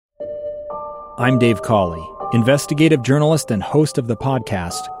I'm Dave Cawley, investigative journalist and host of the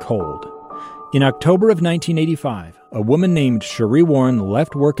podcast Cold. In October of 1985, a woman named Sheree Warren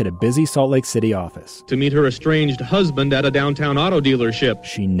left work at a busy Salt Lake City office to meet her estranged husband at a downtown auto dealership.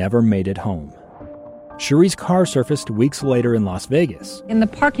 She never made it home. Sheree's car surfaced weeks later in Las Vegas. In the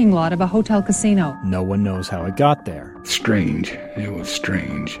parking lot of a hotel casino. No one knows how it got there. Strange. It was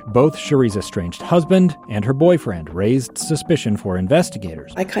strange. Both Sheree's estranged husband and her boyfriend raised suspicion for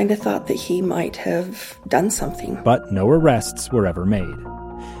investigators. I kind of thought that he might have done something. But no arrests were ever made.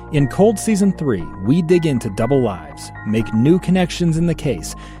 In Cold Season 3, we dig into double lives, make new connections in the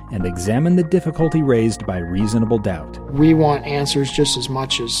case, and examine the difficulty raised by reasonable doubt. We want answers just as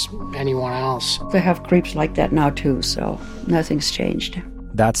much as anyone else. They have creeps like that now too, so nothing's changed.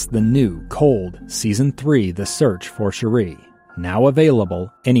 That's the new Cold Season 3, The Search for Sheree, now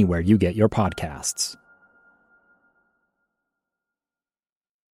available anywhere you get your podcasts.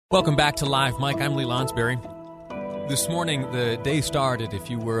 Welcome back to Live Mike. I'm Lee Lonsberry. This morning, the day started, if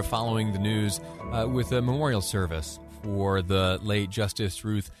you were following the news, with a memorial service for the late Justice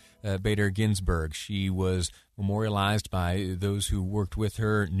Ruth Bader Ginsburg. She was memorialized by those who worked with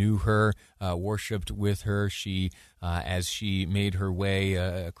her, knew her, worshipped with her. She, as she made her way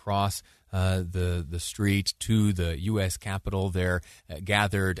across the street to the U.S. Capitol, there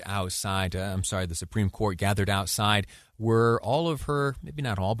gathered outside, the Supreme Court gathered outside were all of her, maybe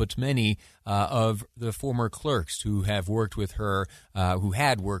not all, but many of the former clerks who have worked with her, who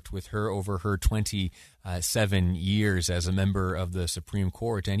had worked with her over her 27 years as a member of the Supreme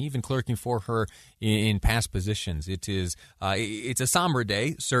Court, and even clerking for her in past positions. It's a somber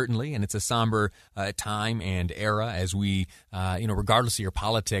day, certainly, and it's a somber time and era as we, regardless of your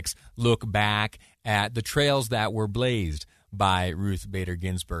politics, look back at the trails that were blazed by Ruth Bader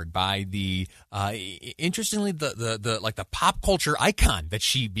Ginsburg, by the interestingly the pop culture icon that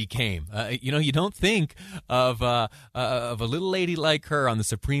she became. You don't think of a little lady like her on the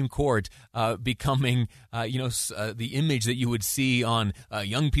Supreme Court becoming the image that you would see on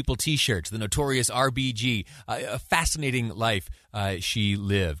young people T-shirts, the notorious RBG. A fascinating life she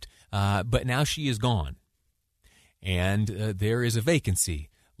lived, but now she is gone, and there is a vacancy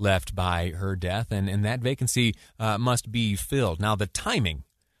left by her death, and that vacancy must be filled. Now, the timing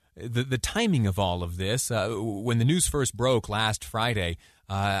of all of this, when the news first broke last Friday,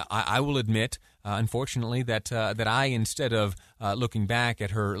 I will admit, unfortunately, that I, instead of looking back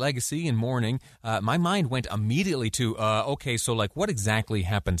at her legacy and mourning, my mind went immediately to, so what exactly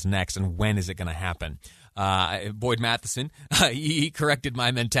happens next, and when is it going to happen? Boyd Matheson, he corrected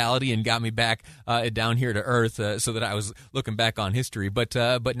my mentality and got me back down here to earth so that I was looking back on history. But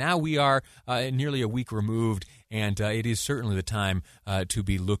now we are nearly a week removed, and it is certainly the time to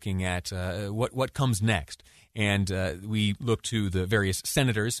be looking at what comes next. And we look to the various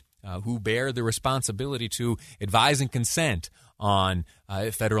senators who bear the responsibility to advise and consent on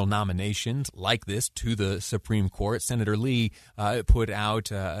federal nominations like this to the Supreme Court. Senator Lee put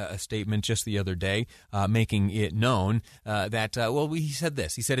out a statement just the other day making it known that, he said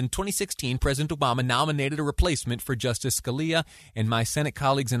this. He said, in 2016, President Obama nominated a replacement for Justice Scalia, and my Senate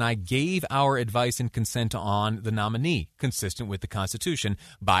colleagues and I gave our advice and consent on the nominee, consistent with the Constitution,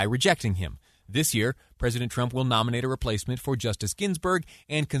 by rejecting him. This year, President Trump will nominate a replacement for Justice Ginsburg,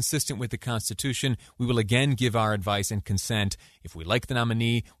 and consistent with the Constitution, we will again give our advice and consent. If we like the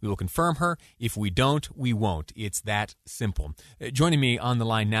nominee, we will confirm her. If we don't, we won't. It's that simple. Joining me on the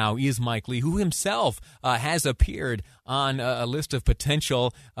line now is Mike Lee, who himself has appeared on a list of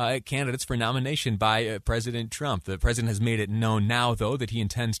potential candidates for nomination by President Trump. The president has made it known now, though, that he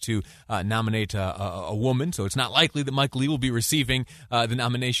intends to nominate a woman, so it's not likely that Mike Lee will be receiving the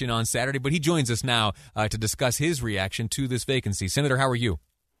nomination on Saturday, but he joins us now to discuss his reaction to this vacancy. Senator, how are you?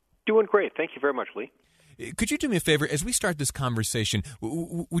 Doing great. Thank you very much, Lee. Could you do me a favor, as we start this conversation,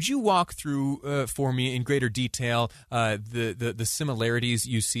 would you walk through for me in greater detail the similarities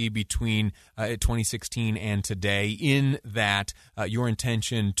you see between 2016 and today, in that your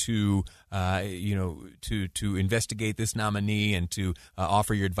intention to investigate this nominee and to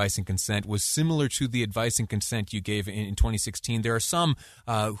offer your advice and consent was similar to the advice and consent you gave in 2016? There are some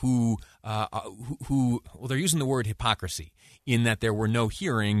who they're using the word hypocrisy, in that there were no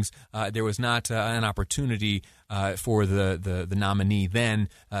hearings, there was not an opportunity for the nominee then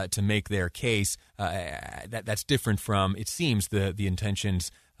to make their case. That's different from, it seems, the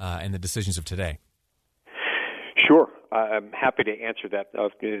intentions and the decisions of today. Sure. I'm happy to answer that.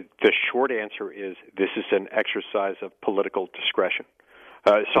 The short answer is this is an exercise of political discretion.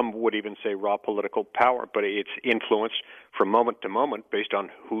 Some would even say raw political power, but it's influenced from moment to moment based on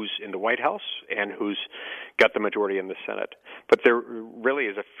who's in the White House and who's got the majority in the Senate. But there really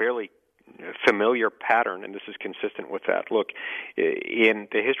is a fairly familiar pattern, and this is consistent with that. Look, in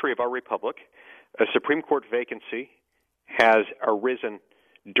the history of our republic, a Supreme Court vacancy has arisen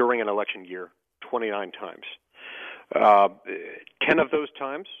during an election year 29 times. 10 of those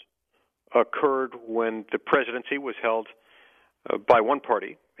times occurred when the presidency was held by one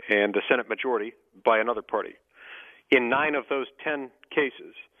party and the Senate majority by another party. In 9 of those 10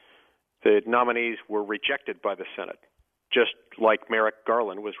 cases, the nominees were rejected by the Senate, just like Merrick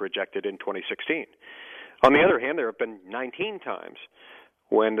Garland was rejected in 2016. On the other hand, there have been 19 times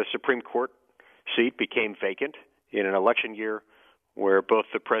when the Supreme Court seat became vacant in an election year where both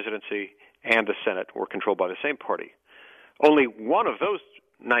the presidency and the Senate were controlled by the same party. Only one of those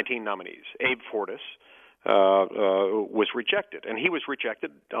 19 nominees, Abe Fortas, was rejected, and he was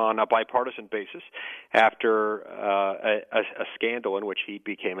rejected on a bipartisan basis after a scandal in which he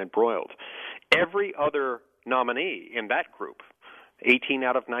became embroiled. Every other nominee in that group, 18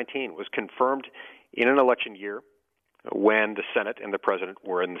 out of 19, was confirmed in an election year when the Senate and the president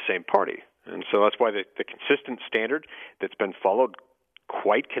were in the same party. And so that's why the consistent standard that's been followed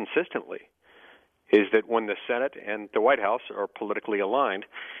quite consistently is that when the Senate and the White House are politically aligned,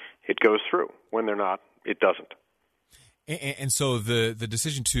 it goes through. When they're not, it doesn't. And so the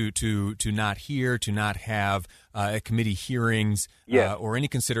decision to not hear, to not have committee hearings or any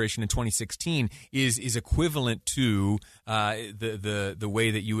consideration in 2016 is equivalent to the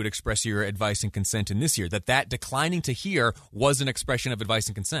way that you would express your advice and consent in this year, that declining to hear was an expression of advice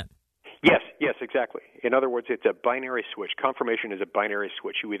and consent. Yes, exactly. In other words, it's a binary switch. Confirmation is a binary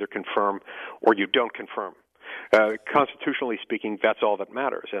switch. You either confirm or you don't confirm. Constitutionally speaking, that's all that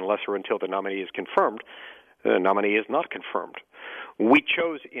matters. Unless or until the nominee is confirmed, the nominee is not confirmed. We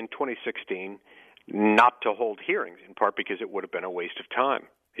chose in 2016 not to hold hearings, in part because it would have been a waste of time.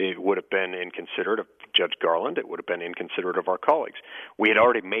 It would have been inconsiderate of Judge Garland. It would have been inconsiderate of our colleagues. We had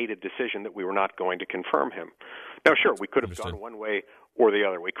already made a decision that we were not going to confirm him. Now, sure, we could have gone one way or the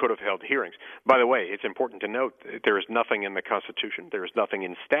other. We could have held hearings. By the way, it's important to note that there is nothing in the Constitution, there is nothing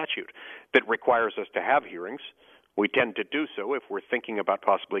in statute that requires us to have hearings. We tend to do so if we're thinking about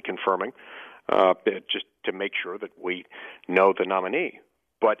possibly confirming, just to make sure that we know the nominee.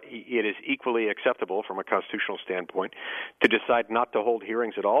 But it is equally acceptable from a constitutional standpoint to decide not to hold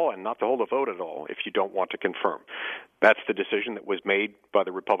hearings at all and not to hold a vote at all if you don't want to confirm. That's the decision that was made by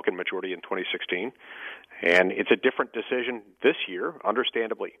the Republican majority in 2016. And it's a different decision this year,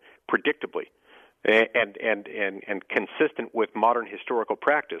 understandably, predictably, and consistent with modern historical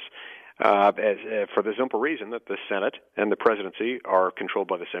practice for the simple reason that the Senate and the presidency are controlled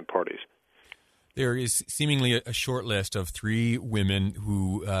by the same parties. There is seemingly a short list of 3 women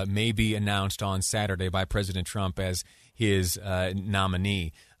who may be announced on Saturday by President Trump as his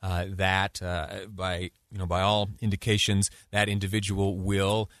nominee. By all indications, that individual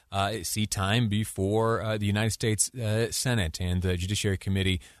will see time before the United States Senate and the Judiciary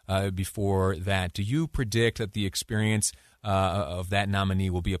Committee before that. Do you predict that the experience of that nominee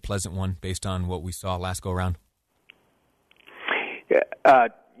will be a pleasant one based on what we saw last go-around?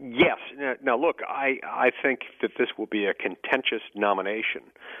 Yes. Now, look, I think that this will be a contentious nomination.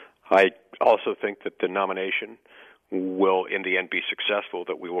 I also think that the nomination will, in the end, be successful,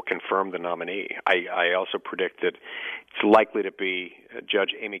 that we will confirm the nominee. I also predict that it's likely to be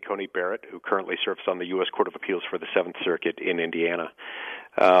Judge Amy Coney Barrett, who currently serves on the U.S. Court of Appeals for the Seventh Circuit in Indiana.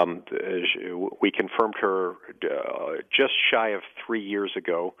 We confirmed her just shy of 3 years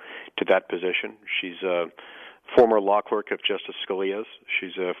ago to that position. She's a former law clerk of Justice Scalia's.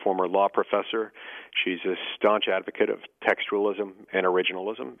 She's a former law professor. She's a staunch advocate of textualism and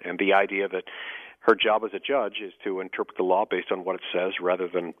originalism, and the idea that her job as a judge is to interpret the law based on what it says rather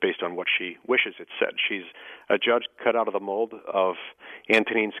than based on what she wishes it said. She's a judge cut out of the mold of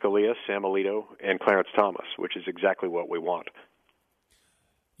Antonin Scalia, Sam Alito, and Clarence Thomas, which is exactly what we want.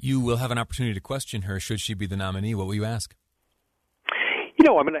 You will have an opportunity to question her should she be the nominee. What will you ask?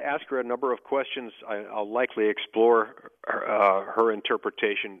 I'm going to ask her a number of questions. I'll likely explore her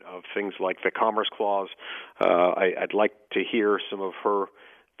interpretation of things like the Commerce Clause. I'd like to hear some of her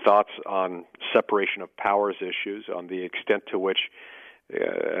thoughts on separation of powers issues, on the extent to which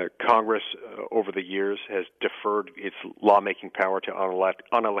Congress over the years has deferred its lawmaking power to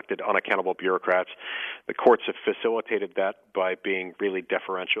unelected, unaccountable bureaucrats. The courts have facilitated that by being really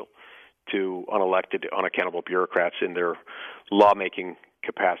deferential to unelected, unaccountable bureaucrats in their lawmaking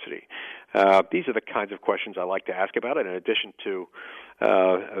capacity. These are the kinds of questions I like to ask about it, in addition to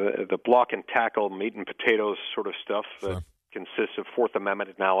the block and tackle, meat and potatoes sort of stuff that consists of Fourth Amendment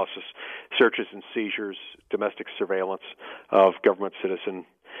analysis, searches and seizures, domestic surveillance of government citizen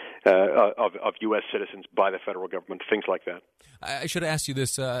of U.S. citizens by the federal government, things like that. I should have asked you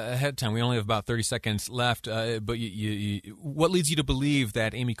this ahead of time. We only have about 30 seconds left, but what leads you to believe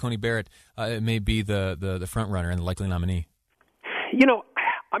that Amy Coney Barrett may be the front runner and the likely nominee? You know,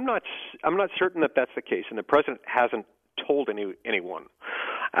 I'm not certain that that's the case, and the president hasn't told anyone.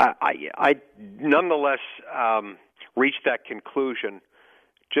 I nonetheless reached that conclusion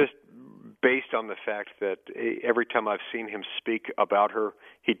just based on the fact that every time I've seen him speak about her,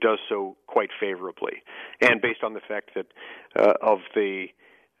 he does so quite favorably, and based on the fact that of the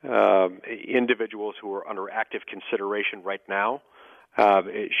individuals who are under active consideration right now,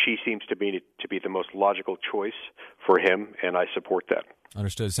 she seems to be the most logical choice for him, and I support that.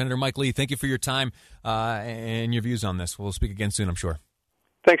 Understood. Senator Mike Lee, thank you for your time and your views on this. We'll speak again soon, I'm sure.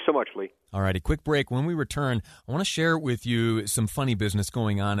 Thanks so much, Lee. All righty, quick break. When we return, I want to share with you some funny business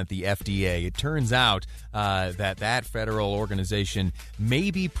going on at the FDA. It turns out that federal organization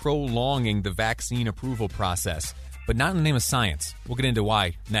may be prolonging the vaccine approval process, but not in the name of science. We'll get into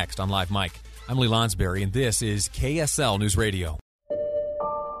why next on Live Mike. I'm Lee Lonsberry, and this is KSL News Radio.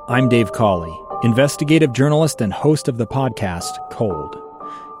 I'm Dave Cawley, investigative journalist and host of the podcast Cold.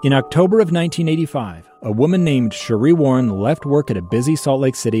 In October of 1985, a woman named Sheree Warren left work at a busy Salt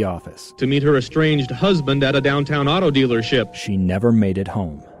Lake City office to meet her estranged husband at a downtown auto dealership. She never made it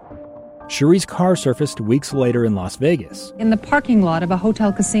home. Sheree's car surfaced weeks later in Las Vegas, in the parking lot of a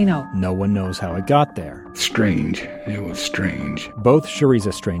hotel casino. No one knows how it got there. Strange. It was strange. Both Sheree's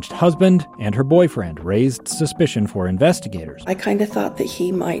estranged husband and her boyfriend raised suspicion for investigators. I kind of thought that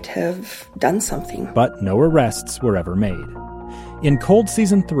he might have done something. But no arrests were ever made. In Cold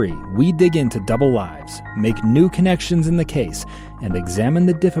Season 3, we dig into double lives, make new connections in the case, and examine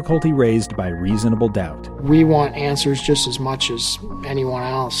the difficulty raised by reasonable doubt. We want answers just as much as anyone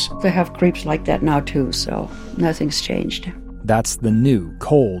else. They have creeps like that now, too, so nothing's changed. That's the new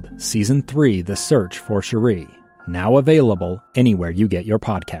Cold Season 3, The Search for Sheree. Now available anywhere you get your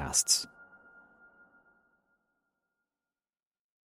podcasts.